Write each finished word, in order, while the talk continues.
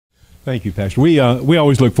Thank you, Pastor. We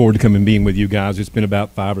always look forward to coming and being with you guys. It's been about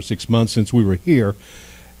 5 or 6 months since we were here.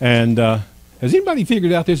 And has anybody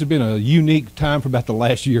figured out this has been a unique time for about the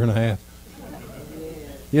last year and a half?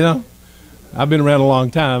 You know, I've been around a long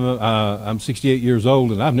time. I'm 68 years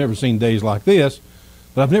old, and I've never seen days like this.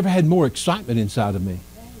 But I've never had more excitement inside of me.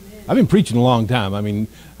 I've been preaching a long time. I mean,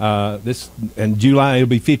 in July, it'll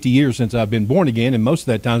be 50 years since I've been born again, and most of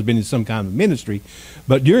that time has been in some kind of ministry.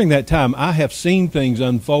 But during that time, I have seen things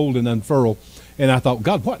unfold and unfurl, and I thought,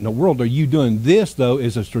 God, what in the world are you doing? This, though,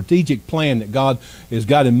 is a strategic plan that God has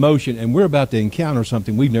got in motion, and we're about to encounter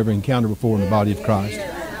something we've never encountered before in the body of Christ.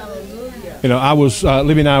 You know, I was,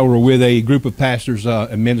 Libby and I were with a group of pastors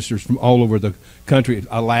and ministers from all over the country,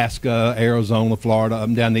 Alaska, Arizona, Florida, up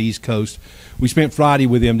and down the East Coast. We spent Friday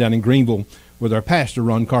with them down in Greenville with our pastor,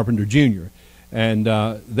 Ron Carpenter, Jr. And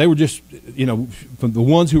they were just, you know, from the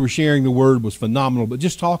ones who were sharing the word was phenomenal. But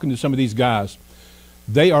just talking to some of these guys,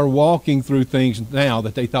 they are walking through things now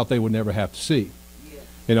that they thought they would never have to see.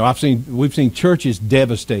 You know, we've seen churches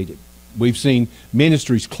devastated. We've seen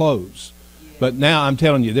ministries close. But now I'm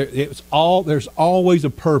telling you, there's always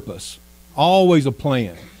a purpose, always a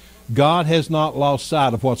plan. God has not lost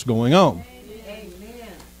sight of what's going on. Amen.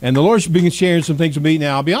 And the Lord's been sharing some things with me.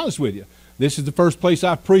 Now, I'll be honest with you. This is the first place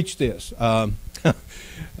I've preached this.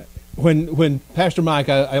 When Pastor Mike,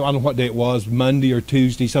 I don't know what day it was, Monday or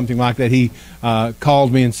Tuesday, something like that, he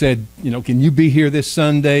called me and said, you know, can you be here this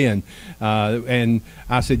Sunday? And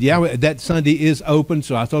I said, yeah, that Sunday is open.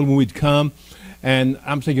 So I told him we'd come. And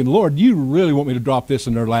I'm thinking, Lord, you really want me to drop this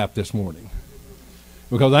in their lap this morning?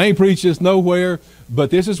 Because I ain't preached this nowhere, but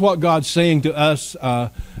this is what God's saying to us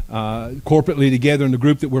corporately together in the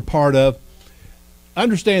group that we're part of.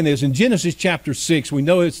 Understand this. In Genesis chapter 6, we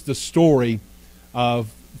know it's the story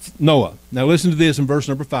of Noah. Now listen to this in verse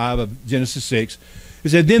number 5 of Genesis 6. It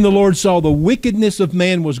said, then the Lord saw the wickedness of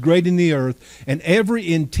man was great in the earth, and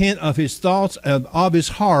every intent of his thoughts and of his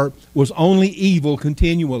heart was only evil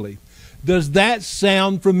continually. Does that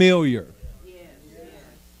sound familiar? Yes.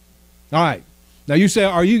 All right. Now you say,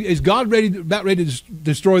 is God about ready to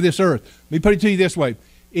destroy this earth? Let me put it to you this way.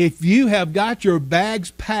 If you have got your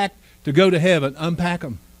bags packed to go to heaven, unpack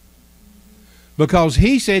them. Because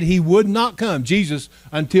he said he would not come, Jesus,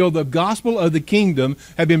 until the gospel of the kingdom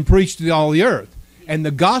had been preached to all the earth. And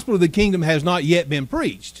the gospel of the kingdom has not yet been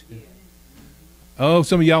preached. Oh,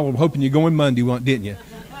 some of y'all were hoping you're going Monday, didn't you?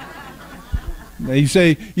 Now you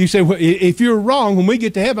say, well, if you're wrong, when we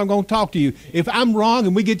get to heaven, I'm going to talk to you. If I'm wrong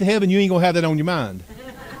and we get to heaven, you ain't going to have that on your mind.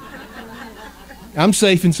 I'm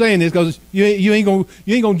safe in saying this because you ain't going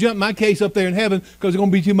to jump my case up there in heaven because there's going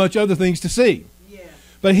to be too much other things to see. Yeah.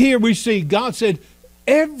 But here we see God said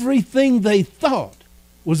everything they thought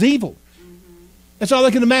was evil. Mm-hmm. That's all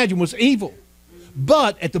they can imagine was evil. Mm-hmm.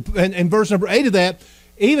 But in verse number 8 of that,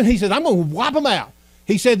 even he said, I'm going to wipe them out.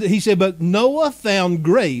 He said, but Noah found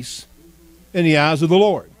grace in the eyes of the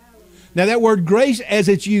Lord. Now that word grace as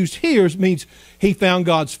it's used here means he found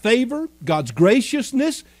God's favor, God's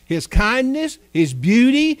graciousness, his kindness, his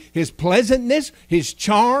beauty, his pleasantness, his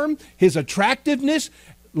charm, his attractiveness,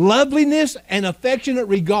 loveliness, and affectionate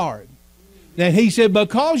regard. Now he said,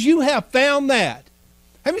 because you have found that.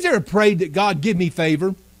 Have you ever prayed that God give me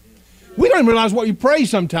favor? We don't even realize what you pray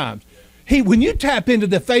sometimes. When you tap into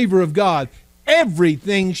the favor of God,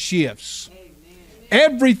 everything shifts.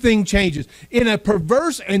 Everything changes. In a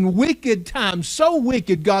perverse and wicked time, so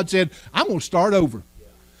wicked, God said, I'm going to start over.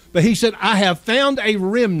 But he said, I have found a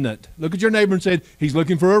remnant. Look at your neighbor and said, he's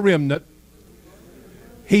looking for a remnant.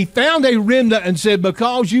 He found a remnant and said,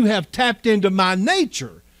 because you have tapped into my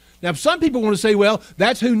nature. Now, some people want to say, well,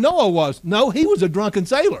 that's who Noah was. No, he was a drunken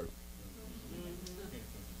sailor.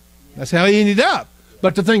 That's how he ended up.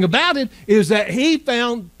 But the thing about it is that he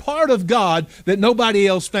found part of God that nobody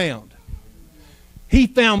else found. He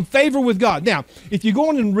found favor with God. Now, if you go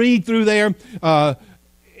on and read through there,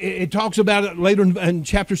 it talks about it later in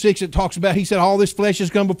chapter 6. It talks about, he said, all this flesh has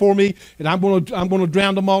come before me, and I'm going to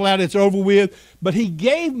drown them all out. It's over with. But he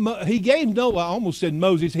gave Noah, I almost said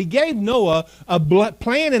Moses, he gave Noah a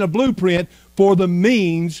plan and a blueprint for the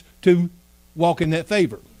means to walk in that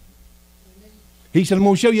favor. He said, I'm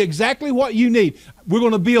going to show you exactly what you need. We're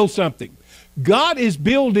going to build something. God is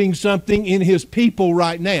building something in his people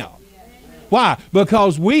right now. Why?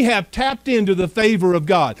 Because we have tapped into the favor of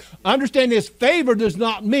God. Understand this, favor does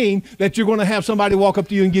not mean that you're going to have somebody walk up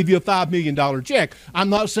to you and give you a $5 million check. I'm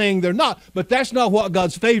not saying they're not, but that's not what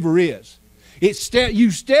God's favor is. You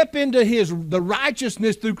step into the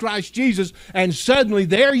righteousness through Christ Jesus, and suddenly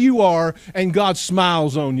there you are, and God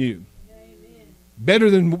smiles on you. Amen.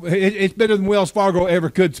 It's better than Wells Fargo ever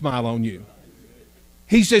could smile on you.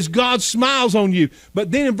 He says, God smiles on you.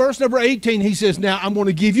 But then in verse number 18, he says, now I'm going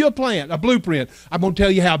to give you a plan, a blueprint. I'm going to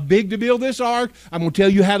tell you how big to build this ark. I'm going to tell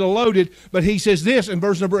you how to load it. But he says this in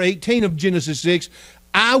verse number 18 of Genesis 6,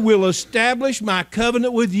 I will establish my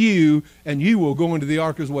covenant with you, and you will go into the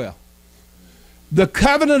ark as well. The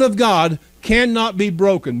covenant of God cannot be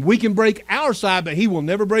broken. We can break our side, but he will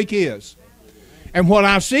never break his. And what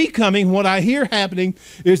I see coming, what I hear happening,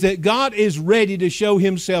 is that God is ready to show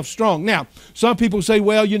himself strong. Now, some people say,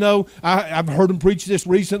 well, you know, I've heard him preach this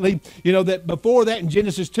recently, you know, that before that in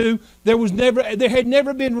Genesis 2, there had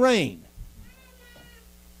never been rain.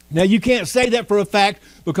 Now, you can't say that for a fact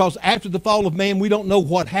because after the fall of man, we don't know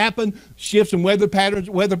what happened. Shifts in weather patterns,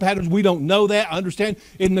 we don't know that. Understand,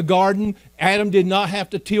 in the garden, Adam did not have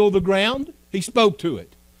to till the ground. He spoke to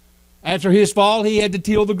it. After his fall, he had to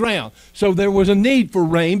till the ground. So there was a need for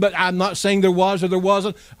rain, but I'm not saying there was or there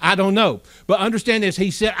wasn't. I don't know. But understand this. He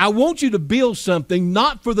said, I want you to build something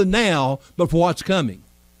not for the now, but for what's coming.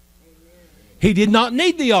 Amen. He did not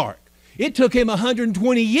need the ark. It took him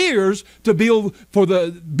 120 years to build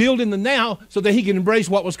in the now so that he can embrace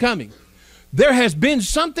what was coming. There has been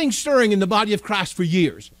something stirring in the body of Christ for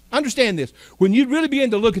years. Understand this. When you really begin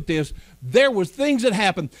to look at this, there was things that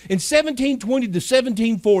happened in 1720 to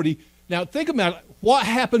 1740. Now, think about it. What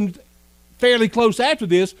happened fairly close after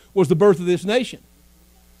this was the birth of this nation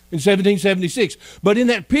in 1776. But in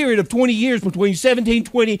that period of 20 years between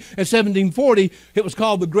 1720 and 1740, it was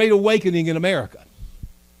called the Great Awakening in America.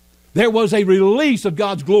 There was a release of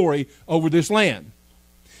God's glory over this land.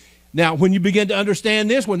 Now, when you begin to understand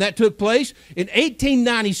this, when that took place, in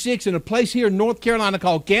 1896, in a place here in North Carolina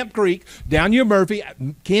called Camp Creek, down near Murphy,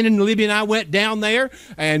 Ken and Libby and I went down there,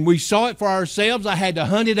 and we saw it for ourselves. I had to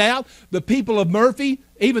hunt it out. The people of Murphy,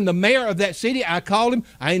 even the mayor of that city, I called him.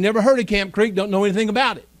 I ain't never heard of Camp Creek, don't know anything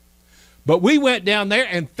about it. But we went down there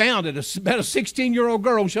and found it. About a 16-year-old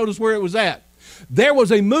girl showed us where it was at. There was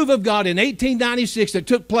a move of God in 1896 that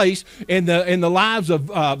took place in the lives of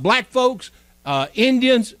black folks,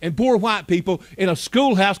 Indians, and poor white people in a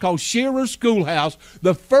schoolhouse called Shearer's Schoolhouse,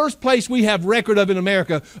 the first place we have record of in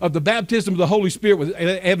America of the baptism of the Holy Spirit with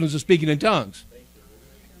evidence of speaking in tongues.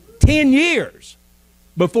 10 years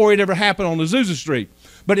before it ever happened on Azusa Street.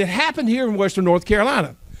 But it happened here in western North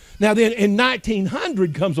Carolina. Now then in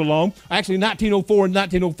 1900 comes along, actually 1904 and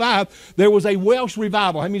 1905, there was a Welsh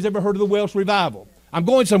revival. How many's ever heard of the Welsh revival? I'm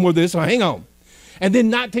going somewhere with this, so hang on. And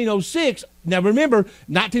then 1906, now remember,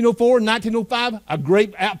 1904 and 1905, a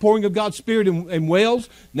great outpouring of God's Spirit in Wales.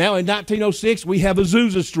 Now in 1906, we have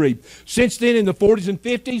Azusa Street. Since then, in the 40s and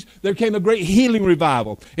 50s, there came a great healing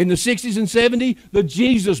revival. In the 60s and 70s, the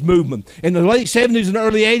Jesus movement. In the late 70s and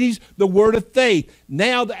early 80s, the Word of Faith.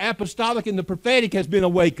 Now the apostolic and the prophetic has been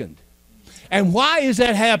awakened. And why is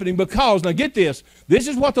that happening? Because, now get this, this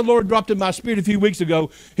is what the Lord dropped in my spirit a few weeks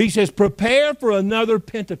ago. He says, prepare for another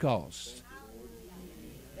Pentecost.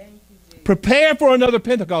 Prepare for another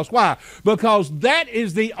Pentecost. Why? Because that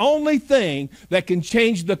is the only thing that can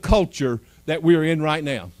change the culture that we're in right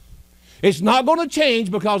now. It's not going to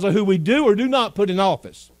change because of who we do or do not put in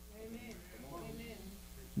office. Amen.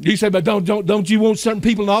 You say, but don't you want certain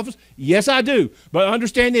people in office? Yes, I do. But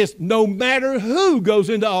understand this, no matter who goes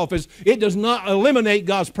into office, it does not eliminate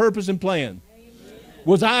God's purpose and plan. Amen.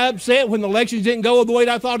 Was I upset when the elections didn't go the way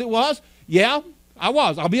I thought it was? Yeah, I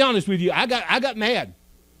was. I'll be honest with you. I got mad.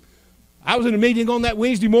 I was in a meeting on that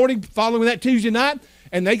Wednesday morning following that Tuesday night,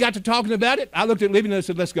 and they got to talking about it. I looked at Libby and I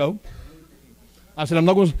said, let's go. I said, I'm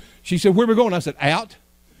not going to. She said, where are we going? I said, out.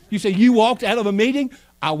 You say, you walked out of a meeting?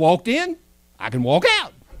 I walked in. I can walk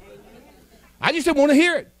out. I just didn't want to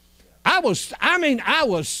hear it. I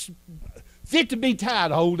was fit to be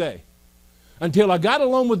tied the whole day until I got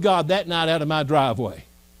alone with God that night out of my driveway.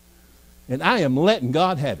 And I am letting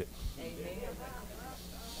God have it.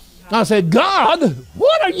 I said, God,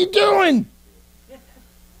 what are you doing?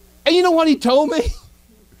 And you know what he told me?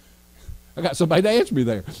 I got somebody to answer me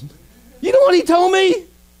there. You know what he told me?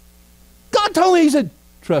 God told me, he said,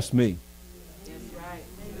 trust me. That's right.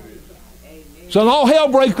 Amen. So when all hell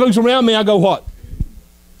breaks loose around me, I go, what?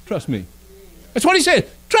 Trust me. That's what he said.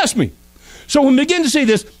 Trust me. So when we begin to see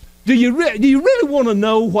this, do you really want to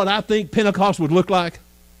know what I think Pentecost would look like?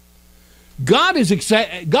 God is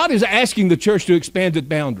asking the church to expand its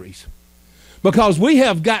boundaries because we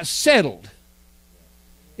have got settled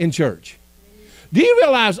in church. Do you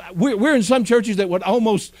realize we're in some churches that would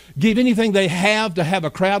almost give anything they have to have a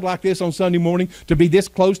crowd like this on Sunday morning, to be this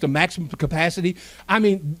close to maximum capacity? I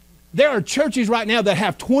mean, there are churches right now that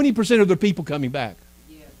have 20% of their people coming back.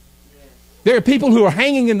 There are people who are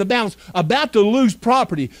hanging in the balance, about to lose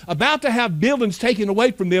property, about to have buildings taken away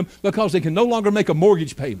from them because they can no longer make a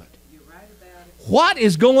mortgage payment. What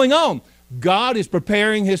is going on? God is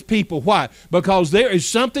preparing his people. Why? Because there is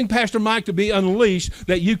something, Pastor Mike, to be unleashed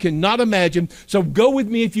that you cannot imagine. So go with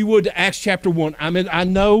me, if you would, to Acts chapter 1. I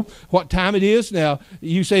know what time it is. Now,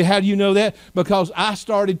 you say, how do you know that? Because I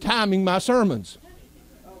started timing my sermons.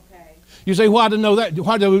 Okay. You say, why do I know that?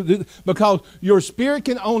 Because your spirit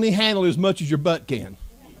can only handle as much as your butt can.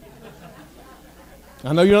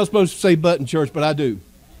 I know you're not supposed to say butt in church, but I do.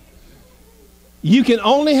 You can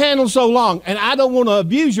only handle so long, and I don't want to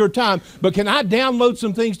abuse your time, but can I download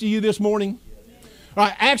some things to you this morning? All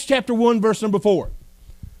right, Acts chapter 1, verse number 4.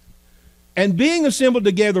 And being assembled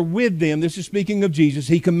together with them, this is speaking of Jesus,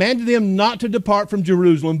 he commanded them not to depart from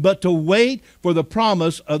Jerusalem, but to wait for the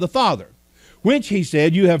promise of the Father, which he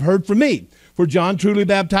said, you have heard from me. For John truly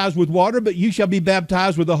baptized with water, but you shall be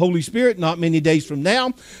baptized with the Holy Spirit not many days from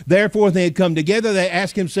now. Therefore, when they had come together, they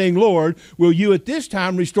asked him, saying, Lord, will you at this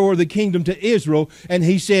time restore the kingdom to Israel? And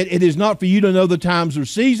he said, it is not for you to know the times or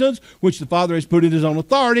seasons, which the Father has put in his own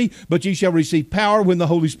authority, but ye shall receive power when the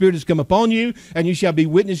Holy Spirit has come upon you, and you shall be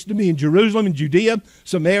witnesses to me in Jerusalem, and Judea,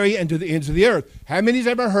 Samaria, and to the ends of the earth. How many has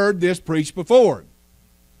ever heard this preached before?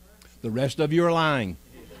 The rest of you are lying.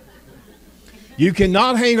 You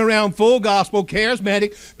cannot hang around full gospel,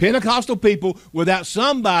 charismatic, Pentecostal people without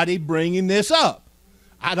somebody bringing this up.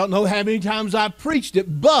 I don't know how many times I've preached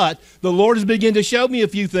it, but the Lord has begun to show me a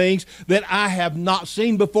few things that I have not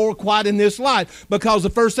seen before quite in this life. Because the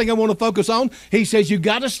first thing I want to focus on, he says, you've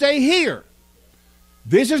got to stay here.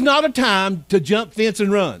 This is not a time to jump fence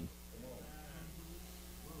and run.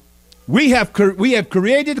 We have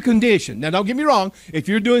created a condition. Now, don't get me wrong. If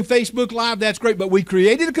you're doing Facebook Live, that's great. But we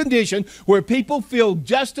created a condition where people feel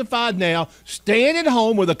justified now staying at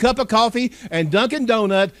home with a cup of coffee and Dunkin'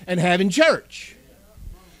 Donut and having church.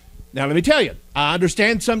 Now, let me tell you, I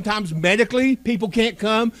understand sometimes medically people can't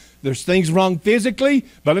come. There's things wrong physically.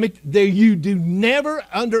 But you do never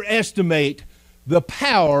underestimate the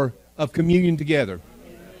power of communion together.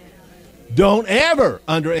 Don't ever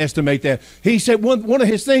underestimate that. He said one of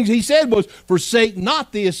his things he said was, forsake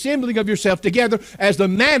not the assembling of yourself together as the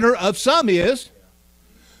manner of some is.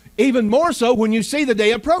 Even more so when you see the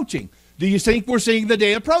day approaching. Do you think we're seeing the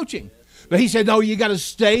day approaching? But he said, no, you got to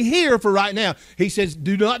stay here for right now. He says,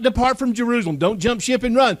 do not depart from Jerusalem. Don't jump ship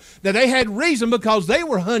and run. Now, they had reason because they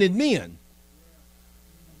were hunted men.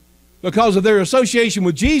 Because of their association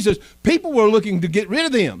with Jesus, people were looking to get rid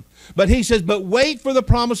of them. But he says, but wait for the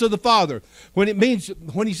promise of the Father. When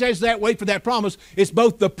he says that, wait for that promise, it's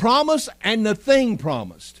both the promise and the thing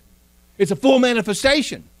promised. It's a full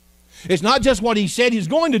manifestation. It's not just what he said he's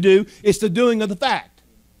going to do, it's the doing of the fact.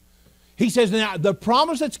 He says, now, the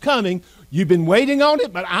promise that's coming, you've been waiting on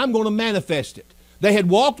it, but I'm going to manifest it. They had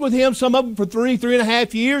walked with him, some of them for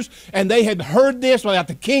 3.5 years, and they had heard this about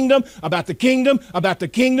the kingdom, about the kingdom, about the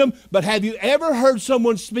kingdom. But have you ever heard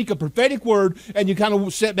someone speak a prophetic word and you kind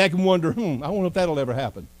of sit back and wonder, I wonder if that'll ever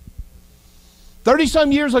happen?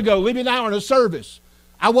 30-some years ago, Libby and I were in a service.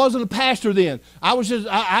 I wasn't a pastor then.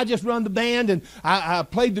 I just run the band, and I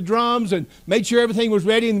played the drums and made sure everything was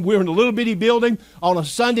ready. And we were in a little bitty building on a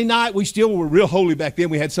Sunday night. We still were real holy back then.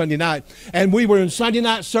 We had Sunday night. And we were in Sunday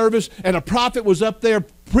night service, and a prophet was up there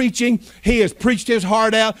preaching. He has preached his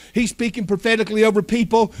heart out. He's speaking prophetically over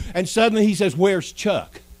people. And suddenly he says, where's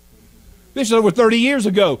Chuck? This is over 30 years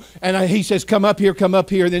ago. And he says, come up here, come up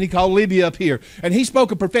here. And then he called Libby up here. And he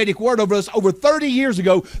spoke a prophetic word over us over 30 years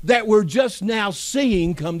ago that we're just now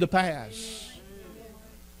seeing come to pass.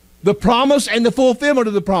 The promise and the fulfillment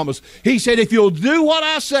of the promise. He said, if you'll do what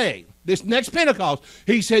I say, this next Pentecost,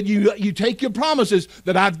 he said, you take your promises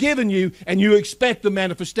that I've given you and you expect the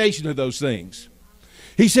manifestation of those things.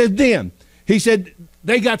 He said, they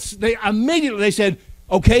immediately said,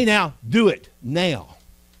 okay, now do it now.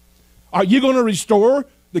 Are you going to restore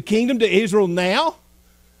the kingdom to Israel now?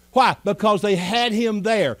 Why? Because they had him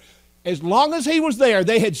there. As long as he was there,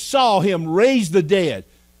 they had saw him raise the dead,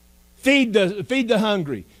 feed the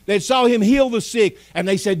hungry. They saw him heal the sick, and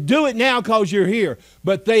they said, do it now because you're here.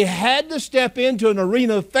 But they had to step into an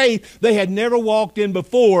arena of faith they had never walked in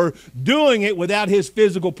before, doing it without his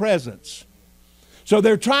physical presence. So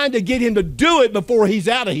they're trying to get him to do it before he's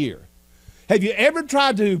out of here. Have you ever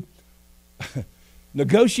tried to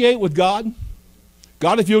negotiate with God?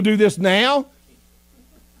 God, if you'll do this now,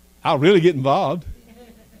 I'll really get involved.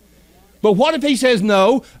 But what if he says,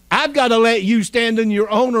 no, I've got to let you stand in your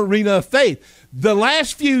own arena of faith. The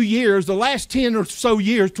last few years, the last 10 or so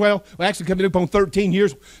years, 12, well, actually coming up on 13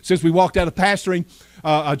 years since we walked out of pastoring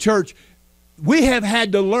a church, we have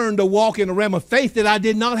had to learn to walk in a realm of faith that I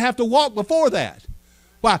did not have to walk before that.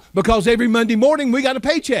 Why? Because every Monday morning we got a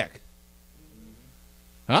paycheck.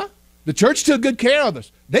 Huh? The church took good care of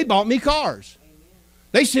us. They bought me cars.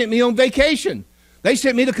 They sent me on vacation. They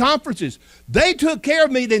sent me to conferences. They took care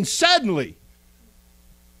of me. Then suddenly,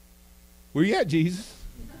 where you at, Jesus?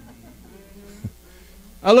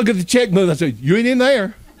 I look at the checkbook. I say, you ain't in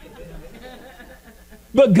there.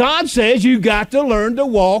 But God says you got to learn to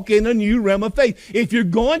walk in a new realm of faith. If you're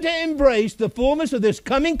going to embrace the fullness of this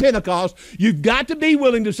coming Pentecost, you've got to be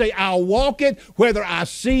willing to say, I'll walk it whether I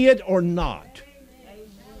see it or not.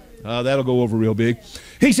 That'll go over real big.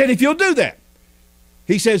 He said, if you'll do that,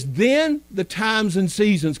 he says, then the times and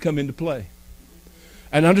seasons come into play.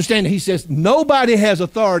 And understand, he says, nobody has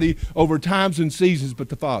authority over times and seasons but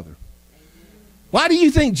the Father. Why do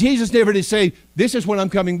you think Jesus never did say, this is when I'm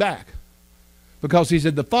coming back? Because he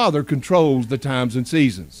said the Father controls the times and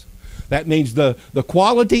seasons. That means the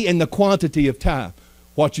quality and the quantity of time.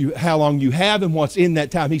 How long you have and what's in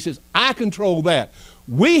that time. He says, I control that.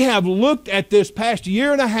 We have looked at this past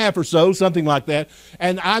year and a half or so, something like that,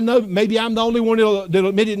 and I know maybe I'm the only one that'll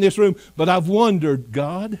admit it in this room, but I've wondered,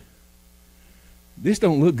 God, this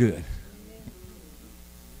don't look good.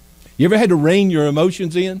 You ever had to rein your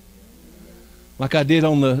emotions in? Like I did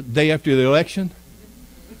on the day after the election?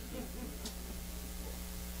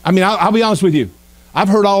 I mean, I'll be honest with you. I've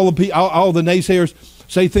heard all the naysayers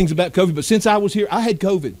say things about COVID, but since I was here, I had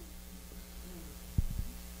COVID.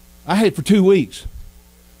 I had it for 2 weeks.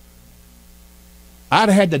 I'd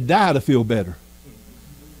have had to die to feel better.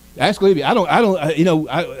 Ask Libby. If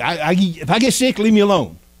I get sick, leave me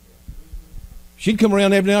alone. She'd come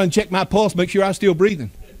around every now and check my pulse, make sure I was still breathing.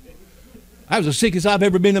 I was the sickest I've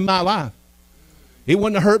ever been in my life. It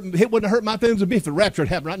wouldn't have hurt my feelings a bit if the rapture had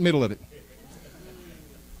happened right in the middle of it.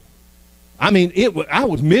 I mean, I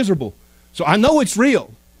was miserable. So I know it's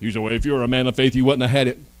real. You say, well, if you're a man of faith, you wouldn't have had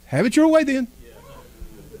it. Have it your way then.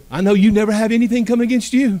 I know you never have anything come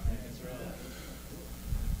against you.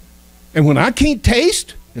 And when I can't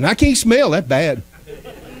taste and I can't smell, that's bad.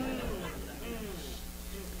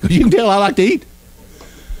 Because you can tell I like to eat.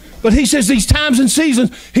 But he says these times and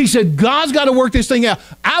seasons, he said, God's got to work this thing out.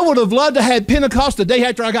 I would have loved to have had Pentecost the day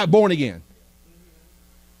after I got born again.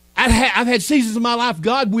 I've had seasons of my life,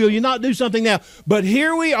 God, will you not do something now? But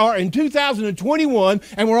here we are in 2021,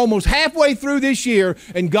 and we're almost halfway through this year,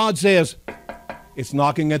 and God says, it's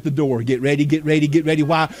knocking at the door. Get ready, get ready, get ready.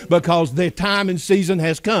 Why? Because the time and season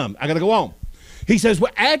has come. I got to go on. He says,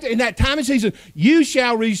 well, in that time and season, you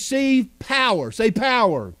shall receive power. Say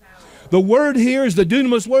power. The word here is the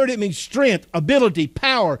dunamis word. It means strength, ability,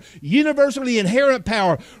 power, universally inherent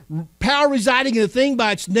power, power residing in a thing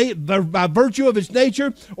by virtue of its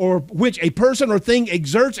nature, or which a person or thing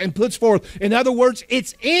exerts and puts forth. In other words,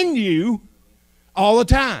 it's in you all the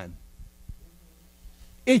time.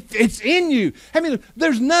 It's in you. I mean,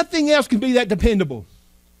 there's nothing else can be that dependable.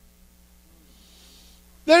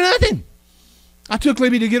 There's nothing. I took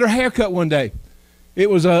Libby to get her hair cut one day. It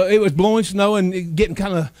was blowing snow and getting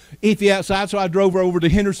kind of iffy outside, so I drove her over to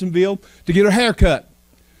Hendersonville to get her hair cut.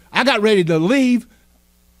 I got ready to leave.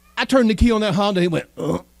 I turned the key on that Honda and it went,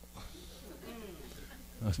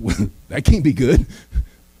 I said, well, that can't be good.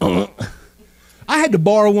 I had to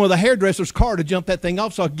borrow one of the hairdresser's car to jump that thing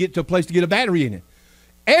off so I could get to a place to get a battery in it.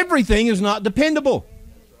 Everything is not dependable.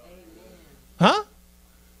 Huh?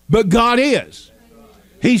 But God is.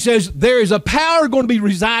 He says there is a power going to be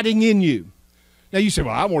residing in you. Now you say,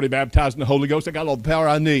 well, I'm already baptized in the Holy Ghost. I got all the power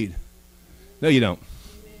I need. No, you don't.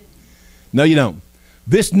 No, you don't.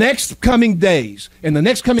 This next coming days, and the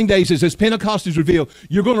next coming days as Pentecost is revealed,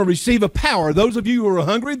 you're going to receive a power. Those of you who are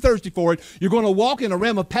hungry and thirsty for it, you're going to walk in a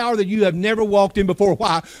realm of power that you have never walked in before.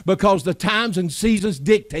 Why? Because the times and seasons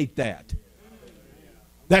dictate that.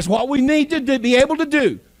 That's what we need to be able to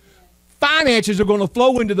do. Finances are going to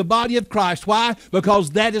flow into the body of Christ. Why?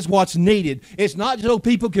 Because that is what's needed. It's not so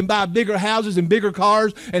people can buy bigger houses and bigger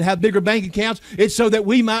cars and have bigger bank accounts. It's so that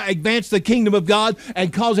we might advance the kingdom of God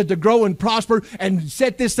and cause it to grow and prosper and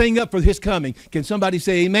set this thing up for His coming. Can somebody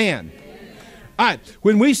say amen? All right.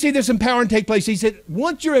 When we see this empowering take place, he said,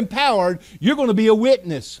 once you're empowered, you're going to be a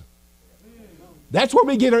witness. That's where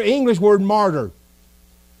we get our English word martyr.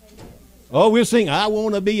 Oh, we'll sing, I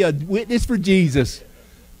want to be a witness for Jesus.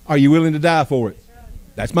 Are you willing to die for it?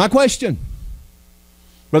 That's my question.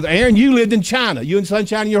 Brother Aaron, you lived in China. You and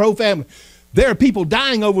Sunshine and your whole family. There are people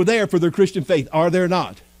dying over there for their Christian faith. Are there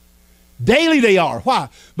not? Daily they are. Why?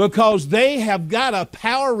 Because they have got a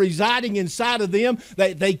power residing inside of them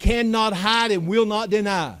that they cannot hide and will not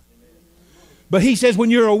deny. But he says when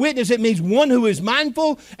you're a witness, it means one who is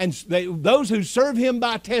mindful and those who serve Him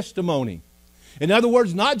by testimony. In other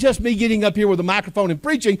words, not just me getting up here with a microphone and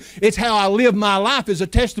preaching, it's how I live my life as a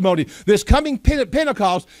testimony. This coming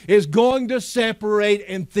Pentecost is going to separate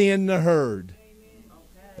and thin the herd.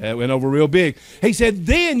 That went over real big. He said,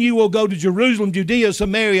 then you will go to Jerusalem, Judea,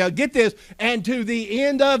 Samaria, get this, and to the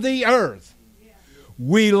end of the earth.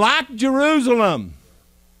 We like Jerusalem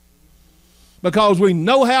because we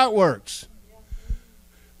know how it works.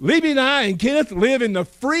 Libby and I and Kenneth live in the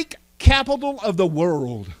freak capital of the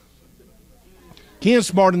world. Ken's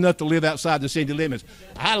smart enough to live outside the city limits.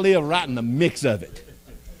 I live right in the mix of it.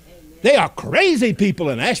 They are crazy people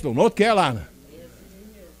in Asheville, North Carolina.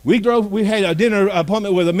 We had a dinner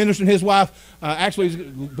appointment with a minister and his wife, actually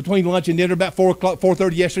between lunch and dinner, about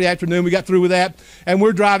 4:30 yesterday afternoon. We got through with that, and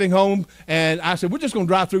we're driving home, and I said, we're just going to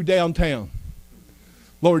drive through downtown.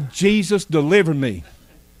 Lord Jesus, deliver me.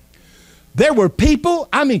 There were people,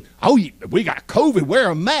 we got COVID, wear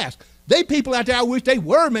a mask. They people out there, I wish they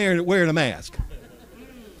were wearing a mask.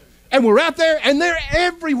 And we're out there, and they're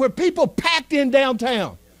everywhere. People packed in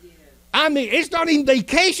downtown. It's not even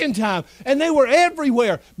vacation time, and they were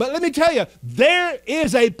everywhere. But let me tell you, there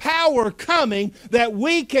is a power coming that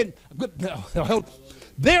we can.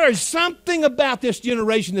 There is something about this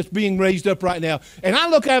generation that's being raised up right now. And I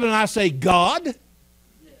look at it and I say, God,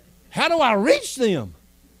 how do I reach them?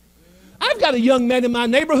 I've got a young man in my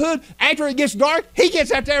neighborhood. After it gets dark, he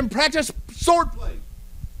gets out there and practices sword play.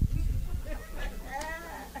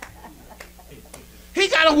 He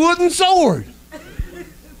got a wooden sword.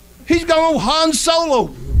 He's going Han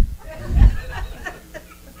Solo.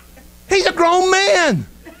 He's a grown man.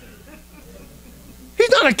 He's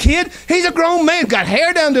not a kid. He's a grown man. Got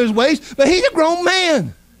hair down to his waist, but he's a grown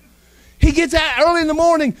man. He gets out early in the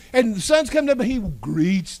morning, and the sun's coming up, and he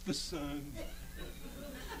greets the sun.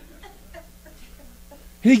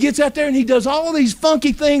 And he gets out there, and he does all these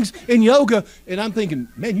funky things in yoga, and I'm thinking,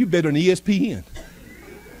 man, you're better than ESPN.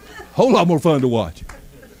 Whole lot more fun to watch.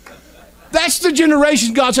 That's the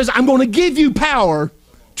generation God says, I'm going to give you power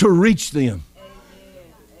to reach them.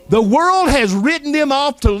 The world has written them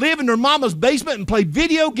off to live in their mama's basement and play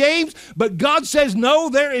video games, but God says, no,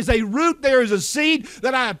 there is a root, there is a seed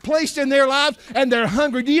that I have placed in their lives, and they're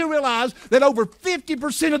hungry. Do you realize that over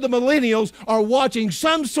 50% of the millennials are watching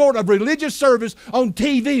some sort of religious service on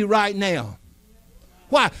TV right now?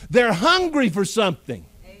 Why? They're hungry for something.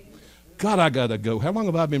 God, I got to go. How long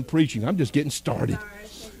have I been preaching? I'm just getting started.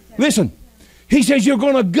 Listen, he says, you're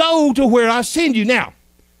going to go to where I send you. Now,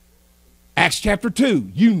 Acts chapter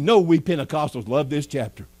 2. You know we Pentecostals love this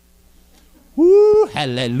chapter. Woo,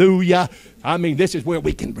 hallelujah. This is where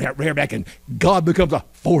we can rear back and God becomes a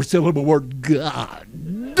 4-syllable word. God.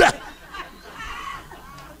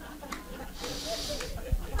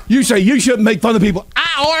 You say you shouldn't make fun of people.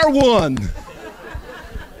 I are one.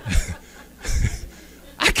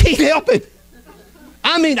 I can't help it.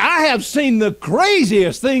 I have seen the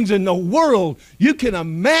craziest things in the world you can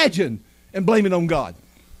imagine and blame it on God.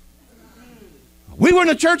 We were in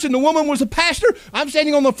a church and the woman was a pastor. I'm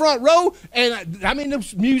standing on the front row and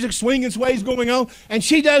the music swinging sways going on, and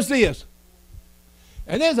she does this.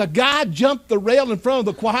 And there's a guy jumped the rail in front of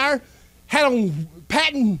the choir, had on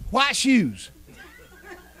patent white shoes.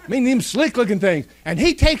 Them slick looking things. And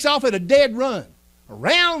he takes off at a dead run,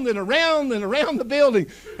 around and around and around the building.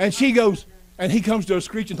 And she goes, and he comes to a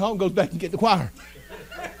screeching halt and goes back and get the choir.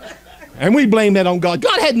 And we blame that on God.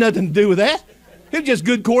 God had nothing to do with that. It was just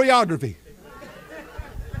good choreography.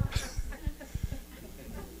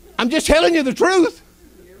 I'm just telling you the truth.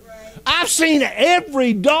 I've seen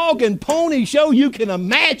every dog and pony show you can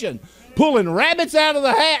imagine. Pulling rabbits out of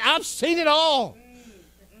the hat. I've seen it all.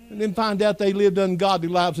 And then find out they lived ungodly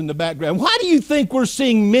lives in the background. Why do you think we're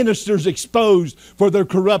seeing ministers exposed for their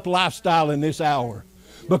corrupt lifestyle in this hour?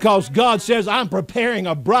 Because God says, I'm preparing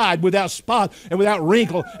a bride without spot and without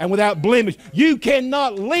wrinkle and without blemish. You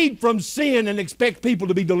cannot lead from sin and expect people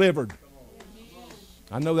to be delivered.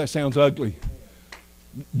 I know that sounds ugly.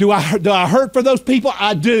 Do I hurt for those people?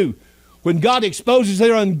 I do. When God exposes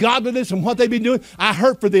their ungodliness and what they've been doing, I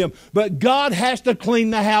hurt for them. But God has to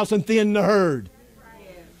clean the house and thin the herd.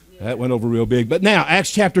 That went over real big. But now,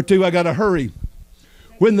 Acts chapter 2, I got to hurry.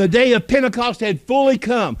 When the day of Pentecost had fully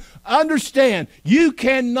come, understand, you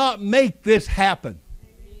cannot make this happen.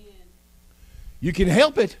 You can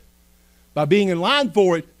help it by being in line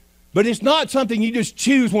for it, but it's not something you just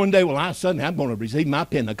choose one day. Well, suddenly I'm going to receive my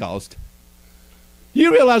Pentecost.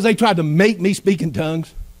 You realize they tried to make me speak in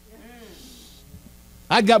tongues?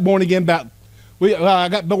 I got born again I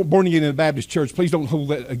got born again in a Baptist church. Please don't hold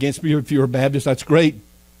that against me if you're a Baptist. That's great.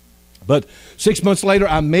 But 6 months later,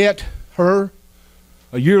 I met her.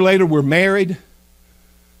 A year later, we're married.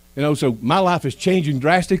 So my life is changing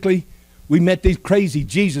drastically. We met these crazy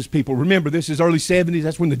Jesus people. Remember, this is early 70s.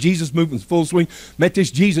 That's when the Jesus movement was full swing. Met this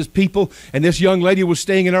Jesus people, and this young lady was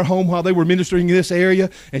staying in our home while they were ministering in this area,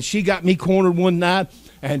 and she got me cornered one night,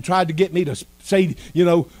 and tried to get me to say, you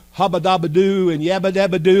know, habba dabba doo and yabba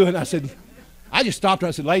dabba doo. And I just stopped her.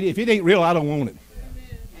 I said, lady, if it ain't real, I don't want it.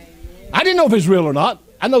 I didn't know if it's real or not.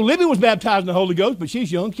 I know Libby was baptized in the Holy Ghost, but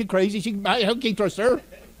she's young, she's crazy. She can't trust her.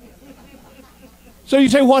 So you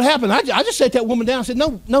say, what happened? I just sat that woman down and said,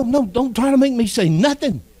 no, don't try to make me say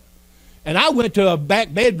nothing. And I went to a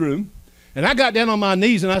back bedroom, and I got down on my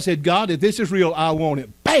knees, and I said, God, if this is real, I want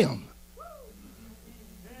it. Bam!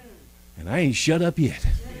 And I ain't shut up yet.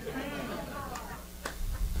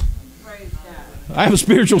 I have a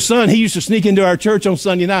spiritual son. He used to sneak into our church on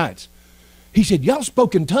Sunday nights. He said, y'all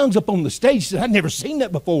spoke in tongues up on the stage. He said, I'd never seen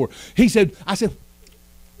that before. I said,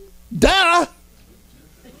 duh.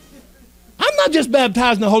 I'm not just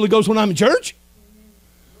baptized in the Holy Ghost when I'm in church.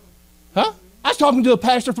 Huh? I was talking to a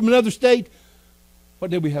pastor from another state.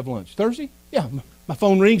 What did we have lunch? Thursday? Yeah. My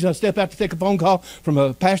phone rings and I step out to take a phone call from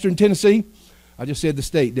a pastor in Tennessee. I just said the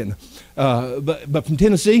state, didn't I? But from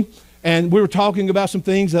Tennessee. And we were talking about some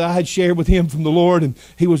things that I had shared with him from the Lord, and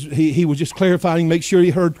he was just clarifying, make sure he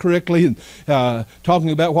heard correctly, and talking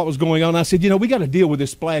about what was going on. I said, you know, we got to deal with this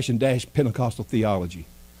splash and dash Pentecostal theology,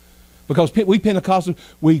 because we Pentecostals,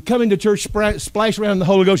 we come into church, splash around in the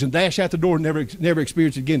Holy Ghost, and dash out the door, and never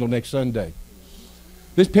experience it again until next Sunday.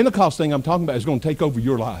 This Pentecost thing I'm talking about is going to take over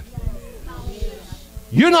your life.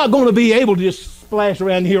 You're not going to be able to just splash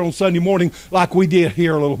around here on Sunday morning like we did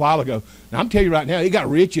here a little while ago. Now, I'm telling you right now, it got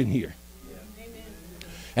rich in here.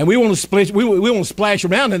 And we want to splash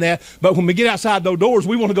around in that, but when we get outside those doors,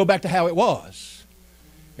 we want to go back to how it was.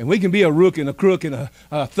 And we can be a rook and a crook and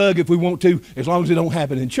a thug if we want to, as long as it don't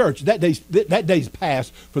happen in church. That day's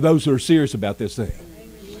past for those who are serious about this thing.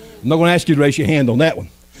 I'm not going to ask you to raise your hand on that one.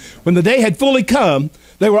 When the day had fully come,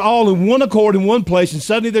 they were all in one accord in one place, and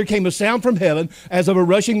suddenly there came a sound from heaven as of a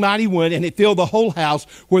rushing mighty wind, and it filled the whole house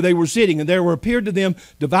where they were sitting. And there appeared to them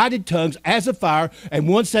divided tongues as of fire, and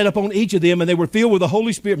one sat upon each of them, and they were filled with the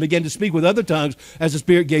Holy Spirit and began to speak with other tongues as the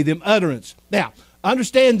Spirit gave them utterance. Now,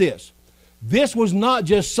 understand this. This was not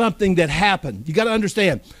just something that happened. You got to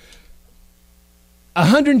understand.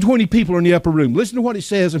 120 people are in the upper room. Listen to what it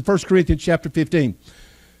says in 1 Corinthians chapter 15,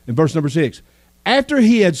 in verse number 6. After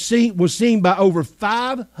he was seen by over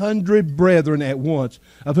 500 brethren at once,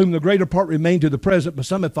 of whom the greater part remained to the present, but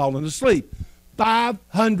some had fallen asleep.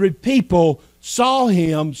 500 people saw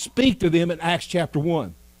him speak to them in Acts chapter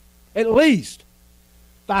 1. At least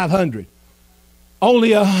 500.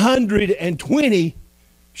 Only 120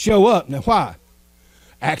 show up. Now why?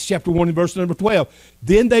 Acts chapter 1 and verse number 12.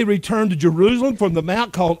 Then they returned to Jerusalem from the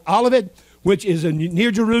mount called Olivet, which is near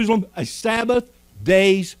Jerusalem, a Sabbath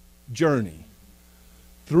day's journey.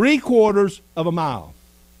 3/4 of a mile.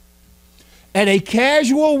 At a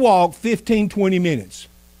casual walk, 15-20 minutes.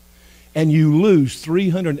 And you lose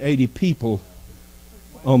 380 people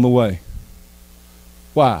on the way.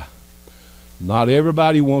 Why? Not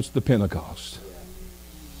everybody wants the Pentecost.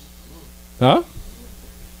 Huh?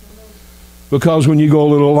 Because when you go a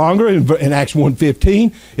little longer, in Acts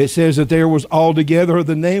 1:15, it says that there was altogether,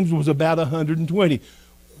 the names was about 120.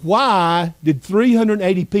 Why did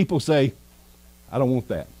 380 people say, I don't want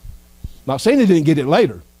that? Not saying they didn't get it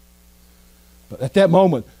later, but at that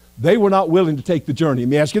moment, they were not willing to take the journey. Let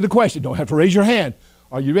me ask you the question. Don't have to raise your hand.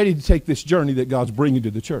 Are you ready to take this journey that God's bringing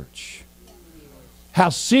to the church? How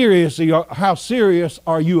serious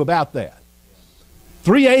are you about that?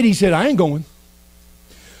 380 said, I ain't going.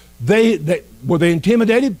 Were they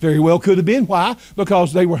intimidated? Very well could have been. Why?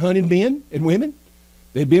 Because they were hunting men and women.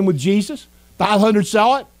 They'd been with Jesus. 500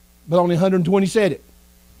 saw it, but only 120 said it.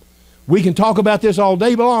 We can talk about this all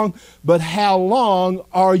day long, but how long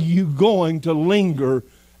are you going to linger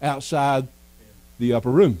outside the upper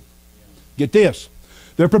room? Get this.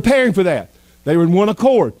 They're preparing for that. They were in one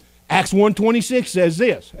accord. Acts 1:26 says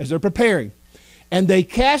this, as they're preparing. And they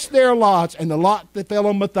cast their lots, and the lot that fell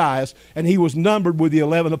on Matthias, and he was numbered with the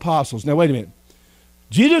 11 apostles. Now, wait a minute.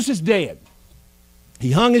 Judas is dead.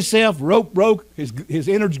 He hung himself, rope broke, his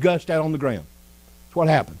innards gushed out on the ground. That's what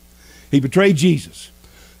happened. He betrayed Jesus.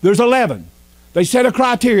 There's 11. They set a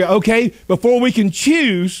criteria. Okay, before we can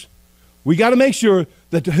choose, we got to make sure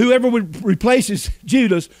that whoever replaces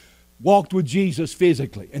Judas walked with Jesus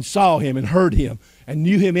physically and saw him and heard him and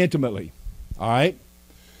knew him intimately. All right?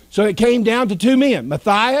 So it came down to two men,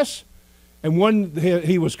 Matthias, and one,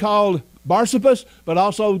 he was called Barsabas, but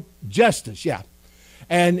also Justus, yeah.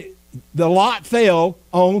 And the lot fell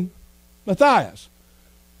on Matthias.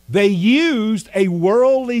 They used a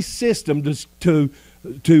worldly system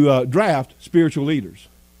to draft spiritual leaders.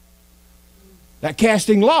 That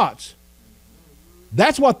casting lots.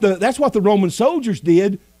 That's what the Roman soldiers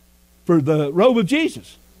did for the robe of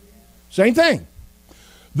Jesus. Same thing.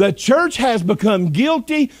 The church has become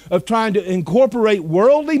guilty of trying to incorporate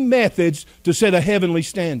worldly methods to set a heavenly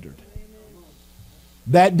standard.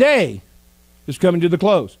 That day is coming to the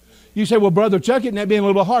close. You say, well, Brother Chuck, isn't that being a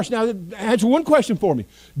little bit harsh? Now, answer one question for me.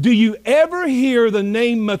 Do you ever hear the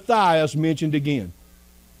name Matthias mentioned again?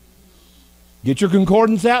 Get your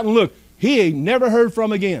concordance out and look. He ain't never heard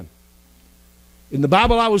from again. In the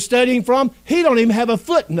Bible I was studying from, he don't even have a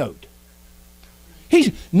footnote.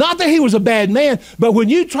 He's not that he was a bad man, but when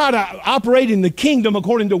you try to operate in the kingdom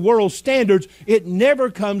according to world standards, it never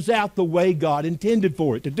comes out the way God intended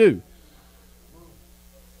for it to do.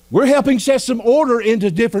 We're helping set some order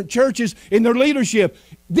into different churches in their leadership.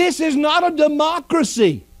 This is not a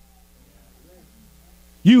democracy.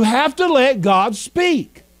 You have to let God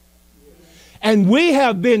speak. And we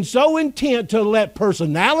have been so intent to let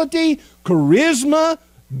personality, charisma,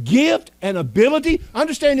 gift, and ability.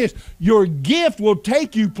 Understand this. Your gift will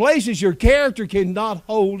take you places your character cannot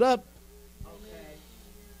hold up.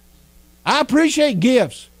 I appreciate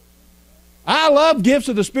gifts. I love gifts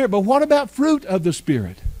of the Spirit, but what about fruit of the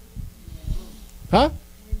Spirit? Huh?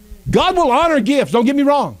 God will honor gifts, don't get me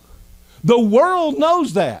wrong. The world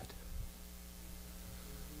knows that.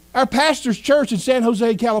 Our pastor's church in San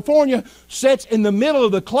Jose, California sits in the middle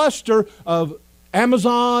of the cluster of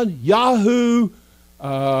Amazon, Yahoo,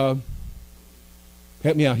 help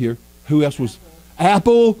me out here. Who else was?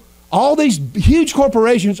 Apple. All these huge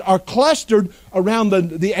corporations are clustered around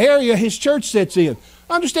the area his church sits in.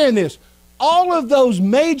 Understand this. All of those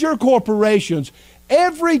major corporations,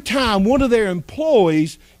 every time one of their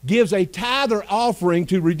employees gives a tithe or offering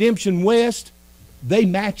to Redemption West, they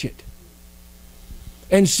match it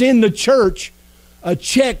and send the church a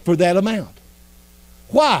check for that amount.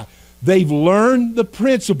 Why? They've learned the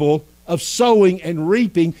principle of sowing and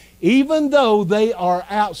reaping. Even though they are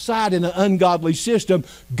outside in an ungodly system,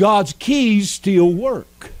 God's keys still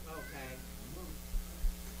work.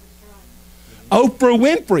 Oprah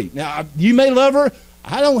Winfrey. Now, you may love her.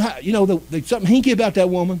 I don't have, there's something hinky about that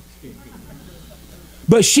woman.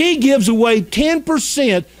 But she gives away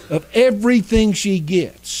 10% of everything she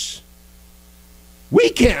gets. We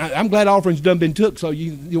can't, I'm glad offering's done been took, so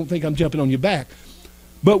you don't think I'm jumping on your back.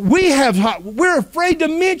 But we're afraid to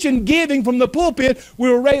mention giving from the pulpit.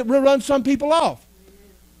 We'll run some people off.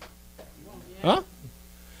 Huh?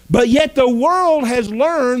 But yet the world has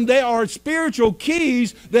learned there are spiritual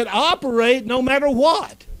keys that operate no matter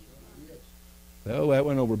what. Oh, that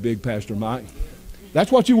went over big, Pastor Mike.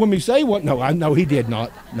 That's what you want me to say? What? No, he did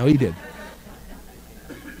not. No, he did.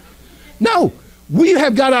 No, we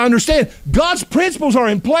have got to understand God's principles are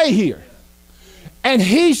in play here. And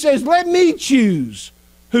he says, let me choose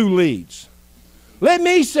who leads. Let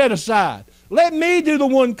me set aside. Let me do the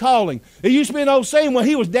one calling. It used to be an old saying, when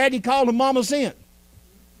he was daddy called and mama sent.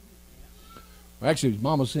 Actually,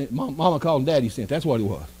 mama called and daddy sent. That's what it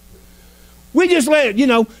was. We just let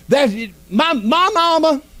it, my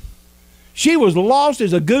mama, she was lost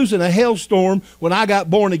as a goose in a hailstorm when I got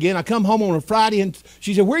born again. I come home on a Friday and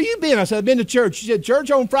she said, where you been? I said, I've been to church. She said,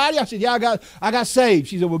 church on Friday? I said, yeah, I got saved.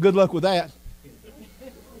 She said, well, good luck with that.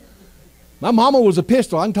 My mama was a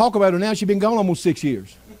pistol. I can talk about her now. She's been gone almost 6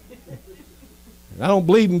 years. I don't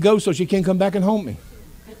believe in ghosts, so she can't come back and haunt me.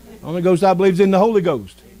 The only ghost I believe is in the Holy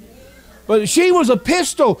Ghost. But she was a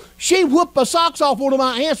pistol. She whooped the socks off one of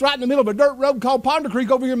my aunts right in the middle of a dirt road called Ponder Creek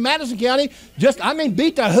over here in Madison County.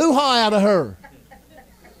 Beat the hoo-ha out of her.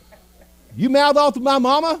 You mouth off to my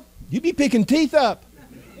mama, you'd be picking teeth up.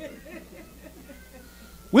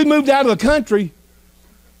 We moved out of the country.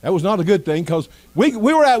 That was not a good thing because we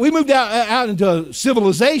moved out into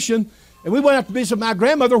civilization, and we went out to visit my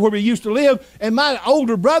grandmother where we used to live, and my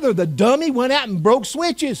older brother, the dummy, went out and broke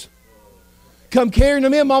switches. Come carrying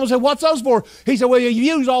them in. Mama said, what's those for? He said, well, you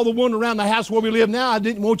used all the one around the house where we live now. I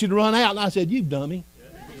didn't want you to run out. And I said, you dummy.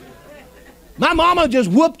 My mama just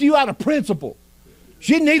whooped you out of principle.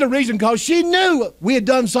 She didn't need a reason because she knew we had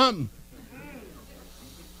done something.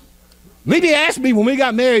 Libby asked me when we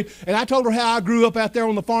got married, and I told her how I grew up out there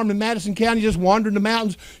on the farm in Madison County, just wandering the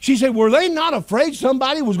mountains. She said, were they not afraid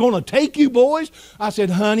somebody was going to take you boys? I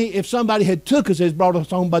said, honey, if somebody had took us, they'd brought us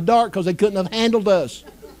home by dark because they couldn't have handled us.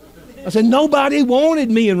 I said, nobody wanted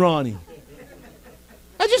me and Ronnie.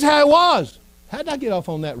 That's just how it was. How did I get off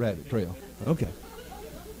on that rabbit trail? Okay.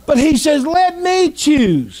 But he says, let me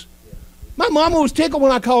choose. My mama was tickled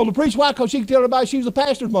when I called to preach. Why? Because she could tell everybody she was a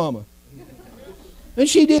pastor's mama. And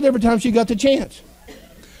she did every time she got the chance.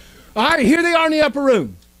 All right, here they are in the upper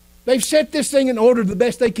room. They've set this thing in order the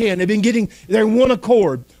best they can. They're in one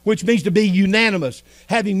accord, which means to be unanimous,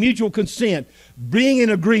 having mutual consent, being in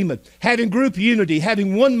agreement, having group unity,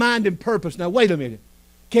 having one mind and purpose. Now, wait a minute.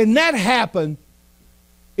 Can that happen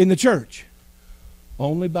in the church?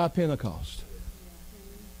 Only by Pentecost.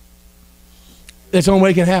 That's the only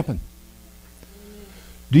way it can happen.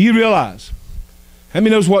 Do you realize? How many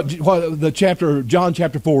knows what the chapter, John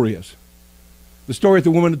chapter 4 is? The story of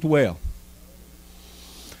the woman at the well.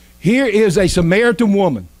 Here is a Samaritan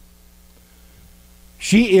woman.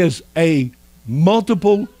 She is a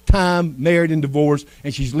multiple time married and divorced,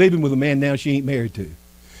 and she's living with a man now she ain't married to.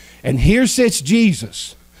 And here sits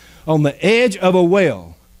Jesus on the edge of a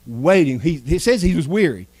well, waiting. He says he was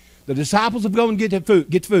weary. The disciples have gone and get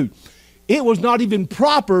food. It was not even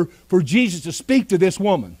proper for Jesus to speak to this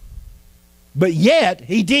woman. But yet,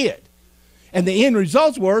 he did. And the end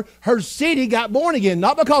results were her city got born again,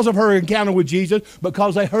 not because of her encounter with Jesus, but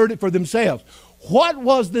because they heard it for themselves. What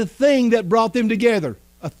was the thing that brought them together?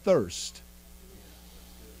 A thirst.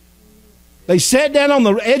 They sat down on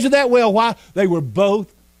the edge of that well. Why? They were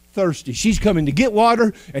both thirsty. She's coming to get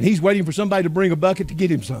water, and he's waiting for somebody to bring a bucket to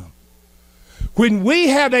get him some. When we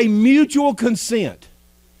have a mutual consent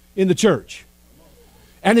in the church,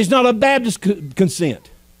 and it's not a Baptist consent,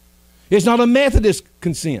 it's not a Methodist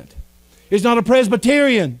consent, it's not a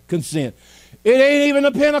Presbyterian consent, it ain't even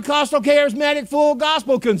a Pentecostal, charismatic, full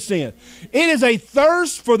gospel consent. It is a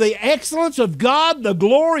thirst for the excellence of God, the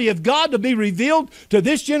glory of God to be revealed to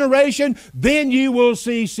this generation. Then you will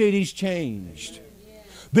see cities changed.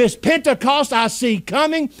 This Pentecost I see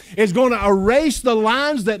coming is going to erase the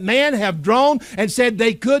lines that man have drawn and said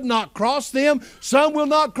they could not cross them. Some will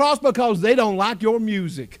not cross because they don't like your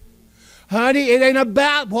music. Honey, it ain't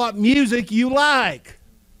about what music you like.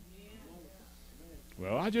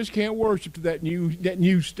 Well, I just can't worship to that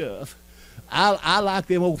new stuff. I like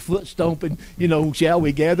them old foot stomping, shall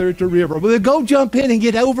we gather at the river. Well, then go jump in and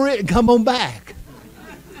get over it and come on back.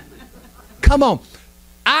 Come on.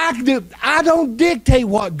 I don't dictate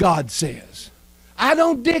what God says. I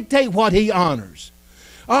don't dictate what he honors.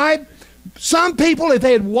 All right? Some people, if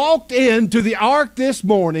they had walked into the ark this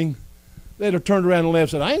morning, they'd have turned around and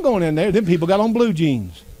left and said, I ain't going in there. Them people got on blue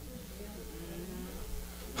jeans.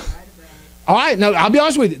 All right, now I'll be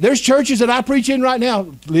honest with you. There's churches that I preach in right now.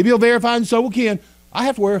 Libby will verify, and so will Ken. I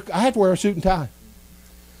have to wear a suit and tie.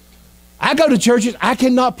 I go to churches. I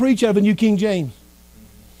cannot preach out of a New King James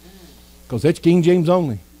because that's King James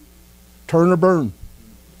only. Turn or burn.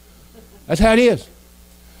 That's how it is.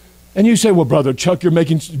 And you say, well, Brother Chuck, you're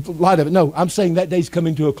making light of it. No, I'm saying that day's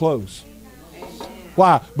coming to a close.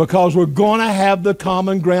 Why? Because we're going to have the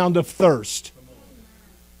common ground of thirst.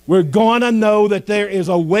 We're going to know that there is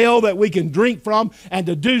a well that we can drink from, and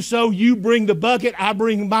to do so, you bring the bucket, I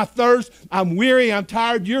bring my thirst. I'm weary, I'm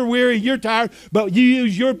tired, you're weary, you're tired, but you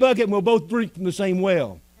use your bucket and we'll both drink from the same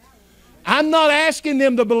well. I'm not asking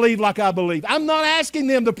them to believe like I believe. I'm not asking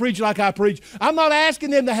them to preach like I preach. I'm not asking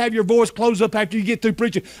them to have your voice close up after you get through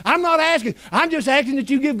preaching. I'm not asking. I'm just asking that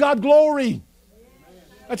you give God glory.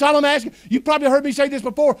 That's all I'm asking. You probably heard me say this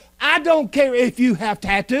before. I don't care if you have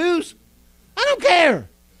tattoos. I don't care.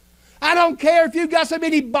 I don't care if you've got so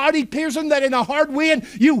many body piercing that in a hard wind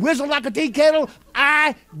you whistle like a tea kettle.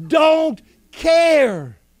 I don't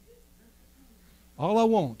care. All I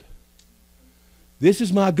want, this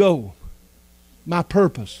is my goal, my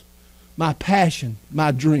purpose, my passion, my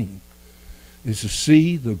dream, is to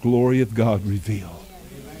see the glory of God revealed.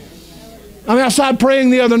 I mean, I started praying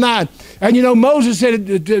the other night, and Moses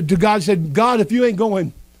said to God, God, if you ain't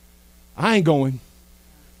going, I ain't going.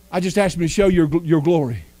 I just asked him to show your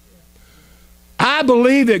glory. I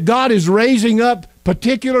believe that God is raising up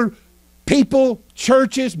particular people,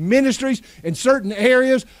 churches, ministries in certain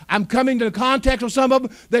areas. I'm coming to contact with some of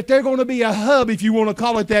them that they're going to be a hub, if you want to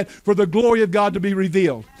call it that, for the glory of God to be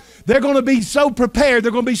revealed. They're going to be so prepared,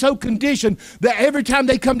 they're going to be so conditioned that every time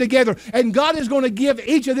they come together, and God is going to give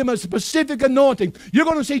each of them a specific anointing. You're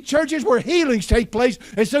going to see churches where healings take place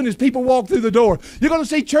as soon as people walk through the door. You're going to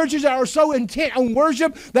see churches that are so intent on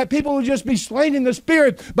worship that people will just be slain in the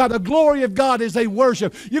spirit by the glory of God as they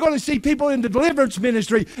worship. You're going to see people in the deliverance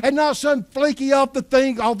ministry and not some flaky off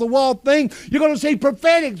the wall thing. You're going to see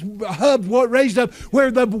prophetic hubs raised up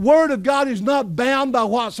where the word of God is not bound by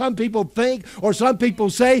what some people think or some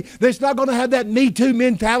people say. That's not going to have that Me Too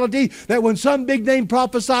mentality that when some big name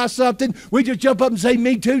prophesies something, we just jump up and say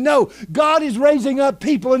Me Too. No, God is raising up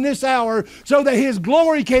people in this hour so that his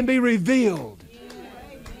glory can be revealed.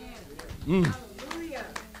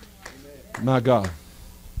 My God.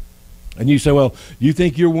 And you say, well, you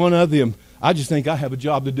think you're one of them. I just think I have a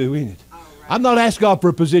job to do in it. I'm not asking God for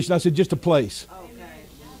a position. I said just a place. I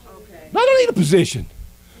don't need a position.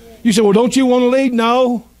 You say, well, don't you want to lead?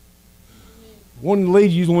 No. Wanting to lead,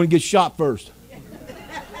 you want to get shot first.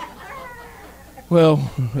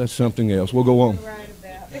 Well, that's something else. We'll go on.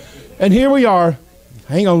 And here we are.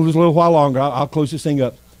 Hang on just a little while longer. I'll close this thing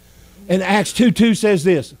up. And Acts 2:2 says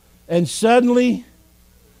this, and suddenly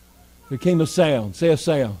there came a sound. Say a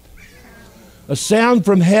sound. A sound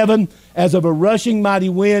from heaven as of a rushing mighty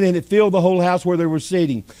wind, and it filled the whole house where they were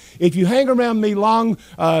sitting. If you hang around me long,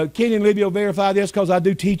 Kenny and Libby will verify this because I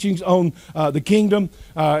do teachings on the kingdom.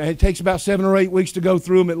 And it takes about 7 or 8 weeks to go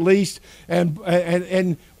through them at least. And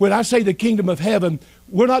when I say the kingdom of heaven,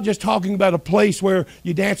 we're not just talking about a place where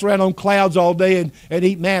you dance around on clouds all day and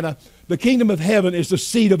eat manna. The kingdom of heaven is the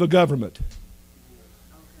seat of a government.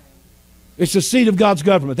 It's the seat of God's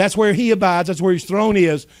government. That's where he abides. That's where his throne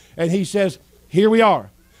is. And he says, here we are.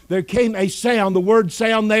 There came a sound. The word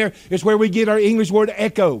sound there is where we get our English word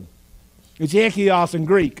echo. It's echios in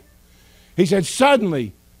Greek. He said,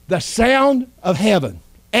 suddenly the sound of heaven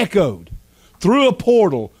echoed through a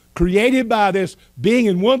portal created by this being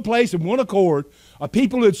in one place in one accord, a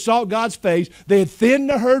people who had sought God's face. They had thinned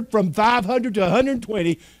the herd from 500 to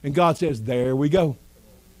 120, and God says, there we go.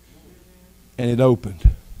 And it opened.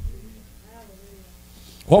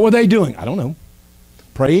 What were they doing? I don't know.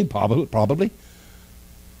 Praying, probably.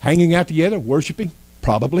 Hanging out together, worshiping,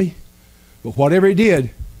 probably. But whatever it did,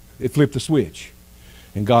 it flipped the switch.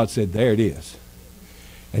 And God said, there it is.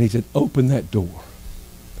 And he said, open that door.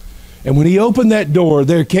 And when he opened that door,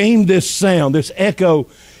 there came this sound, this echo,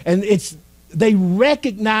 and they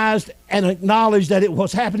recognized and acknowledged that it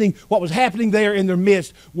was happening. What was happening there in their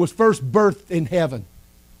midst was first birthed in heaven.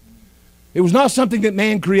 It was not something that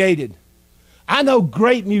man created. I know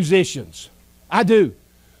great musicians. I do.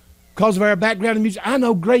 Because of our background in music, I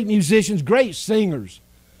know great musicians, great singers.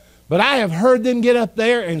 But I have heard them get up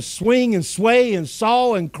there and swing and sway and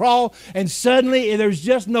saw and crawl, and suddenly there's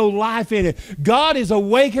just no life in it. God is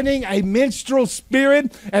awakening a minstrel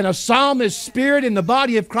spirit and a psalmist spirit in the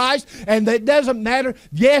body of Christ, and that doesn't matter.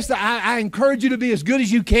 Yes, I encourage you to be as good as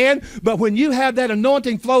you can, but when you have that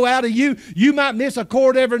anointing flow out of you, you might miss a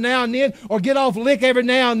chord every now and then, or get off lick every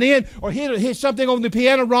now and then, or hit something on the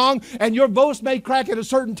piano wrong, and your voice may crack at a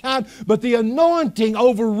certain time, but the anointing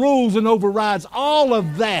overrules and overrides all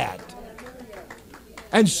of that.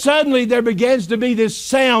 And suddenly there begins to be this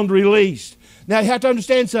sound released. Now you have to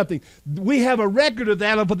understand something. We have a record of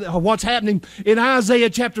that, of what's happening in Isaiah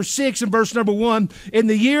chapter 6 and verse number 1. In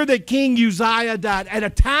the year that King Uzziah died, at a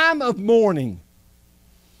time of mourning.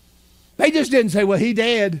 They just didn't say, well, he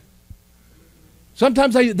dead.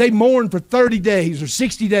 Sometimes they mourn for 30 days or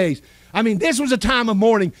 60 days. I mean, this was a time of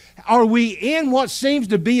mourning. Are we in what seems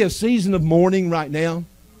to be a season of mourning right now?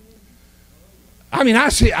 I mean, I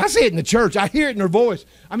see it in the church. I hear it in their voice.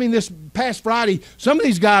 I mean, this past Friday, some of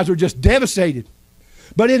these guys were just devastated.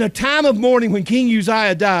 But in a time of mourning when King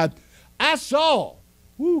Uzziah died, I saw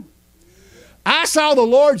the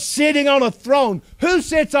Lord sitting on a throne. Who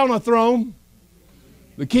sits on a throne?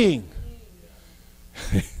 The king.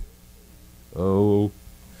 Oh,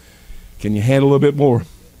 can you handle a little bit more?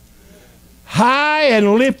 High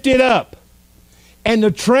and lifted up, and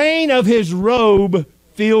the train of his robe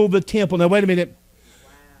filled the temple. Now, wait a minute.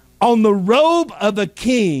 On the robe of the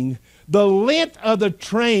king, the length of the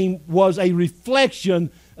train was a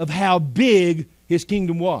reflection of how big his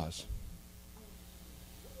kingdom was.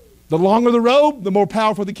 The longer the robe, the more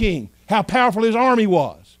powerful the king. How powerful his army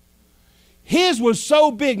was. His was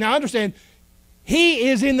so big. Now understand, he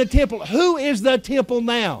is in the temple. Who is the temple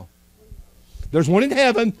now? There's one in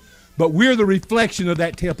heaven, but we're the reflection of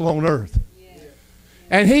that temple on earth.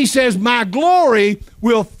 And he says, my glory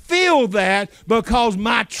will fill that because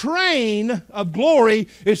my train of glory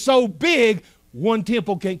is so big, one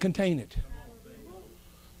temple can't contain it.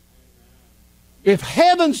 If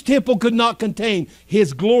heaven's temple could not contain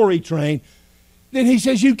his glory train, then he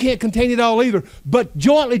says you can't contain it all either. But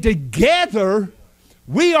jointly together,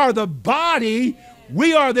 we are the body.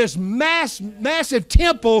 We are this massive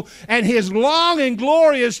temple, and his long and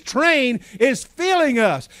glorious train is filling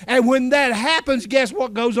us. And when that happens, guess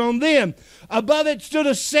what goes on then? Above it stood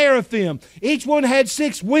a seraphim. Each one had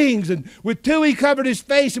 6 wings, and with 2 he covered his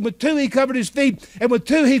face, and with 2 he covered his feet, and with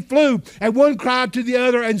 2 he flew. And one cried to the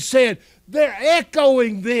other and said, they're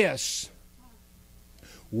echoing this.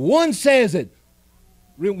 One says it.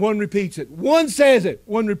 One repeats it. One says it.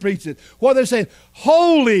 One repeats it. What they're saying,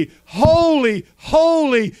 holy, holy,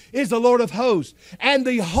 holy is the Lord of hosts. And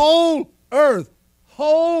the whole earth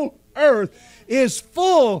is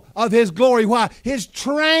full of his glory. Why? His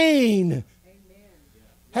train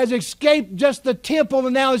has escaped just the temple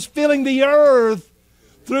and now is filling the earth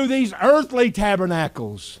through these earthly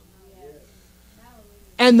tabernacles.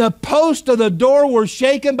 And the posts of the door were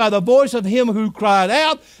shaken by the voice of him who cried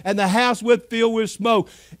out, and the house was filled with smoke.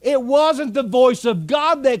 It wasn't the voice of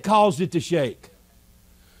God that caused it to shake.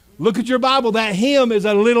 Look at your Bible. That him is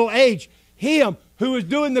a little h. Him who is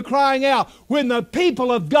doing the crying out. When the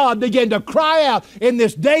people of God begin to cry out in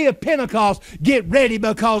this day of Pentecost, get ready,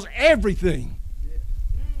 because everything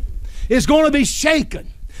is going to be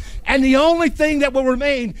shaken. And the only thing that will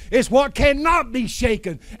remain is what cannot be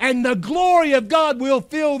shaken. And the glory of God will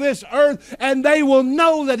fill this earth, and they will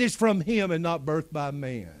know that it's from Him and not birthed by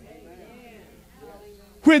man.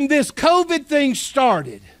 When this COVID thing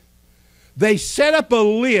started, they set up a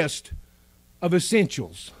list of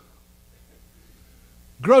essentials.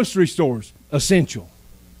 Grocery stores, essential.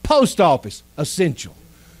 Post office, essential.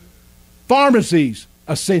 Pharmacies,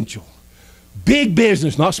 essential. Big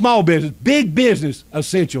business, not small business, big business,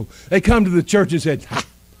 essential. They come to the church and said,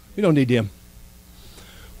 we don't need them.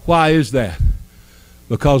 Why is that?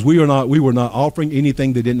 Because we were not offering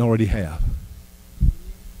anything they didn't already have.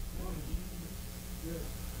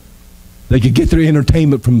 They could get their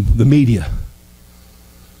entertainment from the media.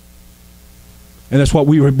 And that's what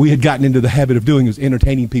we had gotten into the habit of doing, is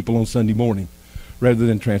entertaining people on Sunday morning rather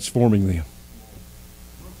than transforming them.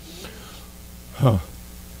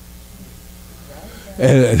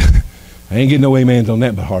 And I ain't getting no amens on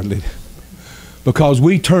that, but hardly. Because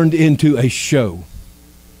we turned into a show.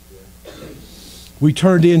 We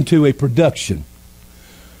turned into a production.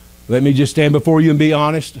 Let me just stand before you and be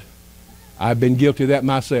honest. I've been guilty of that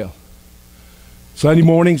myself. Sunday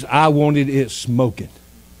mornings, I wanted it smoking.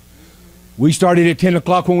 We started at 10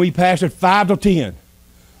 o'clock when we pastored, 5 to 10.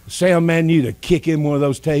 The sound man knew to kick in one of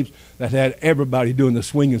those tapes that had everybody doing the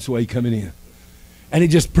swing and sway coming in. And it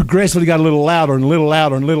just progressively got a little louder and a little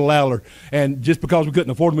louder and a little louder. And just because we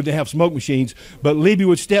couldn't afford them, we didn't have smoke machines. But Libby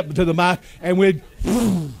would step to the mic and we'd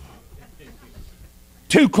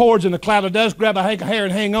 2 cords in a cloud of dust, grab a hank of hair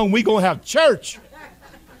and hang on. We gonna have church.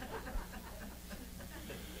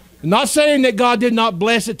 Not saying that God did not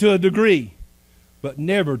bless it to a degree, but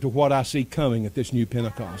never to what I see coming at this new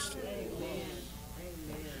Pentecost.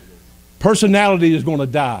 Personality is going to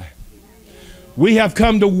die. We have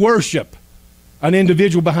come to worship an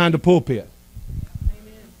individual behind a pulpit.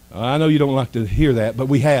 I know you don't like to hear that, but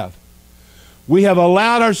we have. We have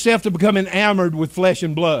allowed ourselves to become enamored with flesh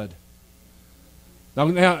and blood.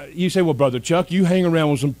 Now you say, well, Brother Chuck, you hang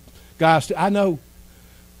around with some guys. I know.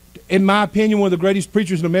 In my opinion, one of the greatest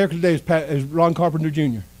preachers in America today is Ron Carpenter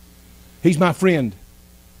Jr. He's my friend.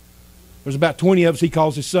 There's about 20 of us he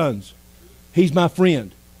calls his sons. He's my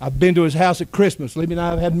friend. I've been to his house at Christmas. Libby and I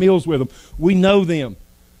have had meals with him. We know them.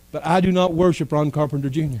 But I do not worship Ron Carpenter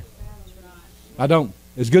Jr. I don't.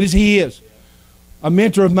 As good as he is. A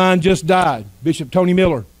mentor of mine just died, Bishop Tony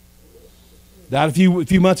Miller. Died a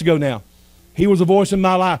few months ago now. He was a voice in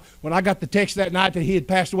my life. When I got the text that night that he had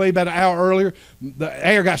passed away about an hour earlier, the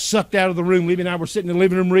air got sucked out of the room. Libby and I were sitting in the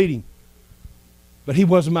living room reading. But he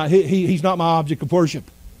wasn't he's not my object of worship.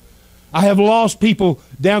 I have lost people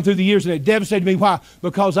down through the years, and it devastated me. Why?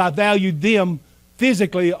 Because I valued them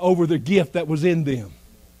physically over the gift that was in them.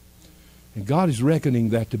 And God is reckoning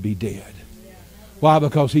that to be dead. Why?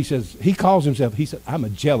 Because he calls himself, he said, I'm a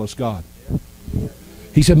jealous God.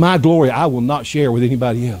 He said, my glory I will not share with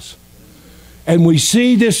anybody else. And we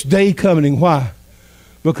see this day coming. Why?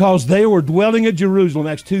 Because they were dwelling at Jerusalem,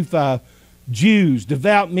 Acts 2:5, Jews,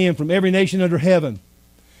 devout men from every nation under heaven.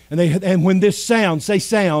 And when this sound, say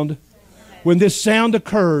sound, when this sound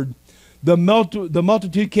occurred, the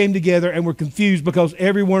multitude came together and were confused because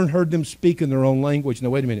everyone heard them speak in their own language.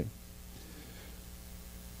 Now, wait a minute.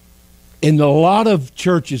 In a lot of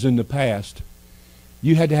churches in the past,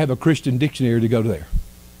 you had to have a Christian dictionary to go there,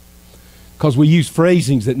 because we use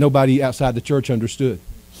phrasings that nobody outside the church understood.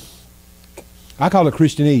 I call it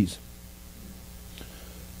Christianese.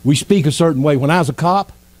 We speak a certain way. When I was a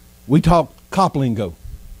cop, we talk cop lingo.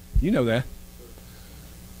 You know that.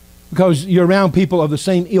 Because you're around people of the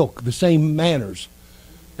same ilk, the same manners,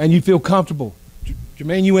 and you feel comfortable.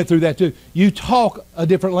 Jermaine, you went through that too. You talk a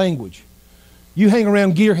different language. You hang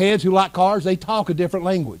around gearheads who like cars, they talk a different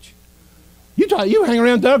language. You hang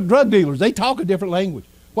around drug dealers, they talk a different language.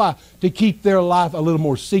 Why? To keep their life a little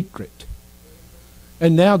more secret.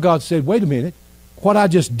 And now God said, wait a minute, what I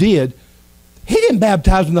just did, He didn't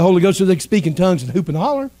baptize in the Holy Ghost so they could speak in tongues and hoop and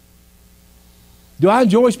holler. Do I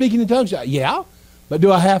enjoy speaking in tongues? Yeah. But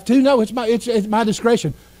do I have to? No, it's my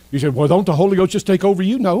discretion. You said, well, don't the Holy Ghost just take over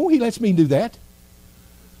you? No, He lets me do that.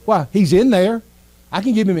 Why? He's in there. I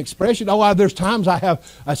can give Him expression. Oh, there's times I have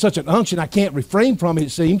such an unction I can't refrain from it,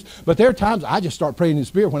 seems. But there are times I just start praying in the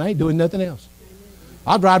Spirit when I ain't doing nothing else.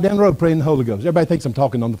 I'll drive down the road praying in the Holy Ghost. Everybody thinks I'm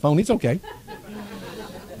talking on the phone. It's okay.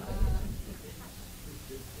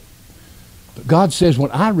 But God says,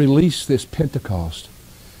 when I release this Pentecost,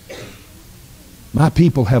 my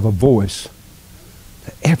people have a voice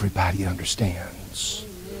Everybody understands.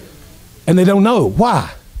 And they don't know.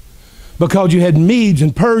 Why? Because you had Medes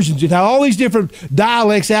and Persians, you had all these different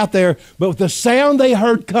dialects out there, but with the sound they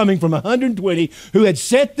heard coming from 120 who had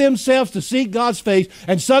set themselves to seek God's face,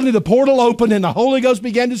 and suddenly the portal opened and the Holy Ghost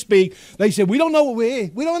began to speak, they said, we don't know what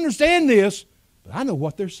we don't understand this, but I know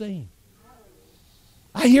what they're saying.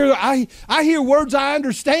 I hear words I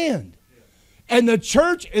understand. And the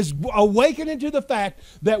church is awakening to the fact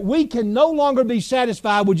that we can no longer be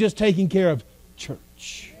satisfied with just taking care of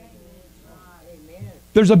church.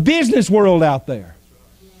 There's a business world out there.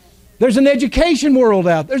 There's an education world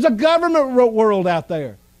out there. There's a government world out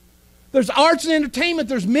there. There's arts and entertainment.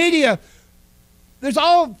 There's media. There's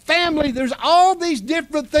all family. There's all these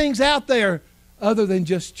different things out there other than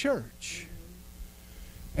just church.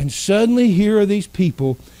 And suddenly here are these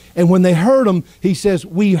people, and when they heard them, he says,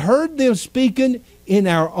 we heard them speaking in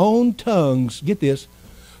our own tongues, get this,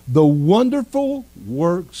 the wonderful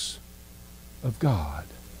works of God.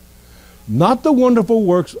 Not the wonderful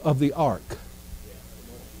works of the ark.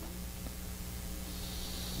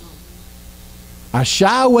 I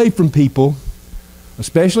shy away from people,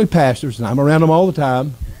 especially pastors, and I'm around them all the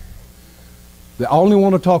time, that only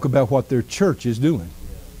want to talk about what their church is doing.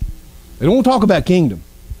 They don't want to talk about kingdom.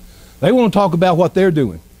 They want to talk about what they're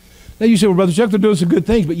doing. Now you say, well, Brother Chuck, they're doing some good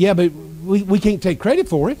things, but yeah, but we can't take credit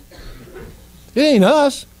for it. It ain't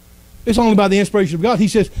us. It's only by the inspiration of God. He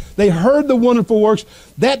says, they heard the wonderful works.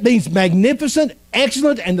 That means magnificent,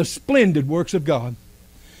 excellent, and the splendid works of God.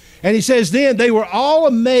 And he says then, they were all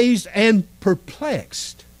amazed and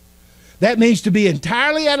perplexed. That means to be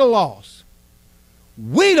entirely at a loss.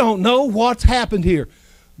 We don't know what's happened here.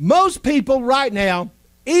 Most people right now,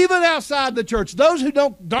 even outside the church, those who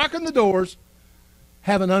don't darken the doors,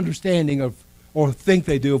 have an understanding of, or think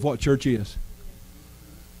they do, of what church is.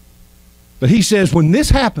 But he says, when this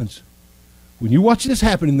happens, when you watch this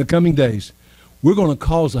happen in the coming days, we're going to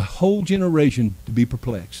cause a whole generation to be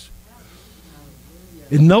perplexed.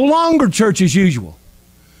 It's no longer church as usual.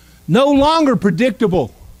 No longer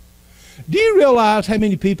predictable. Do you realize how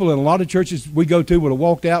many people in a lot of churches we go to would have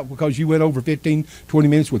walked out because you went over 15, 20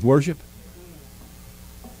 minutes with worship?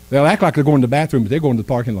 They'll act like they're going to the bathroom, but they're going to the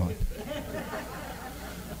parking lot.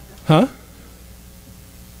 Huh?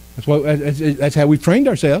 That's how we've trained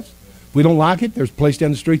ourselves. If we don't like it, there's a place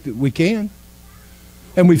down the street that we can.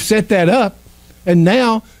 And we've set that up, and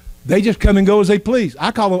now they just come and go as they please.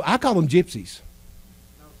 I call them gypsies.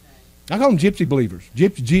 I call them gypsy believers,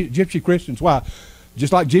 gypsy Christians. Why?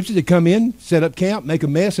 Just like gypsies, they come in, set up camp, make a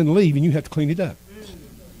mess, and leave, and you have to clean it up.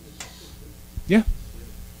 Yeah.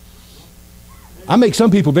 I make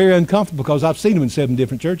some people very uncomfortable because I've seen them in 7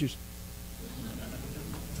 different churches.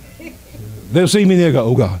 They'll see me and they'll go,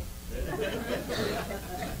 oh God.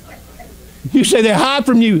 You say they hide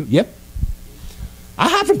from you. Yep. I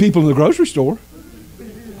hide from people in the grocery store.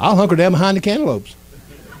 I'll hunker down behind the cantaloupes.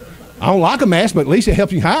 I don't like a mask, but at least it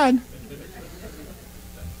helps you hide.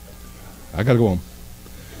 I got to go on.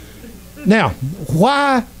 Now,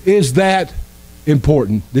 why is that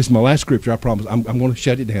important? This is my last scripture, I promise. I'm going to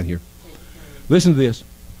shut it down here. Listen to this.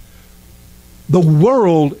 The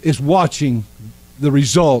world is watching the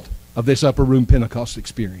result of this upper room Pentecost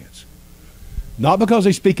experience. Not because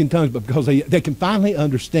they speak in tongues, but because they can finally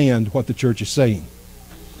understand what the church is saying.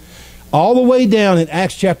 All the way down in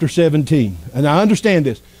Acts chapter 17, and I understand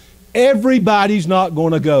this, everybody's not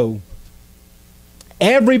going to go.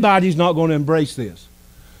 Everybody's not going to embrace this.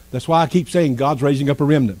 That's why I keep saying God's raising up a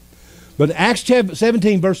remnant. But in Acts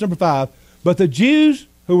 17, verse number 5, but the Jews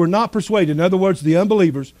who were not persuaded, in other words, the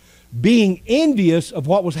unbelievers, being envious of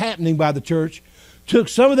what was happening by the church, took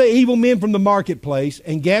some of the evil men from the marketplace,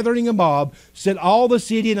 and gathering a mob, set all the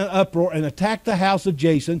city in an uproar and attacked the house of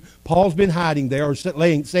Jason. Paul's been hiding there, or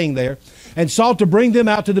staying there, and sought to bring them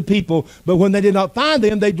out to the people. But when they did not find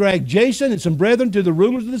them, they dragged Jason and some brethren to the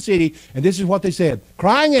rulers of the city. And this is what they said,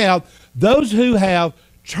 crying out, those who have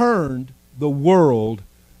turned the world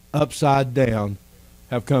upside down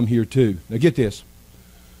have come here too. Now get this.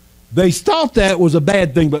 They thought that was a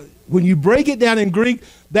bad thing, but when you break it down in Greek,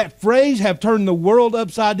 that phrase, have turned the world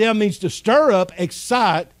upside down, means to stir up,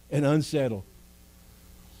 excite, and unsettle.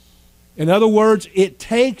 In other words, it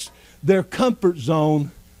takes their comfort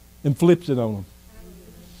zone and flips it on them.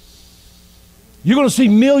 You're going to see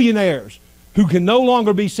millionaires who can no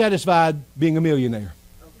longer be satisfied being a millionaire.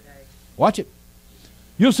 Okay. Watch it.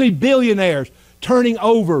 You'll see billionaires turning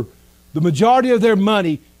over the majority of their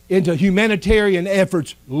money into humanitarian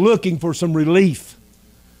efforts looking for some relief.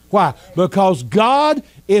 Why? Because God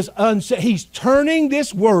is He's turning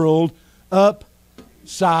this world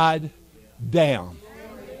upside down.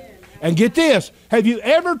 And get this, have you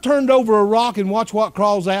ever turned over a rock and watched what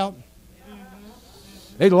crawls out?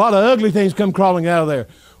 There's a lot of ugly things come crawling out of there.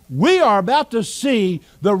 We are about to see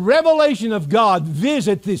the revelation of God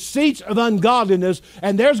visit the seats of ungodliness,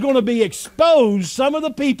 and there's going to be exposed some of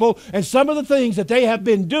the people and some of the things that they have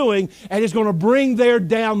been doing, and it's going to bring their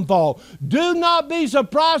downfall. Do not be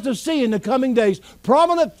surprised to see in the coming days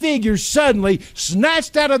prominent figures suddenly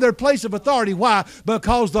snatched out of their place of authority. Why?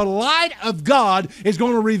 Because the light of God is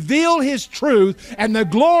going to reveal His truth, and the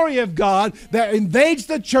glory of God that invades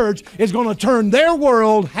the church is going to turn their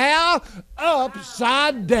world, how?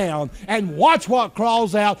 Upside down. And watch what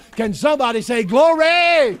crawls out. Can somebody say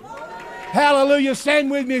glory? Glory! Hallelujah. Stand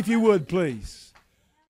with me if you would, please.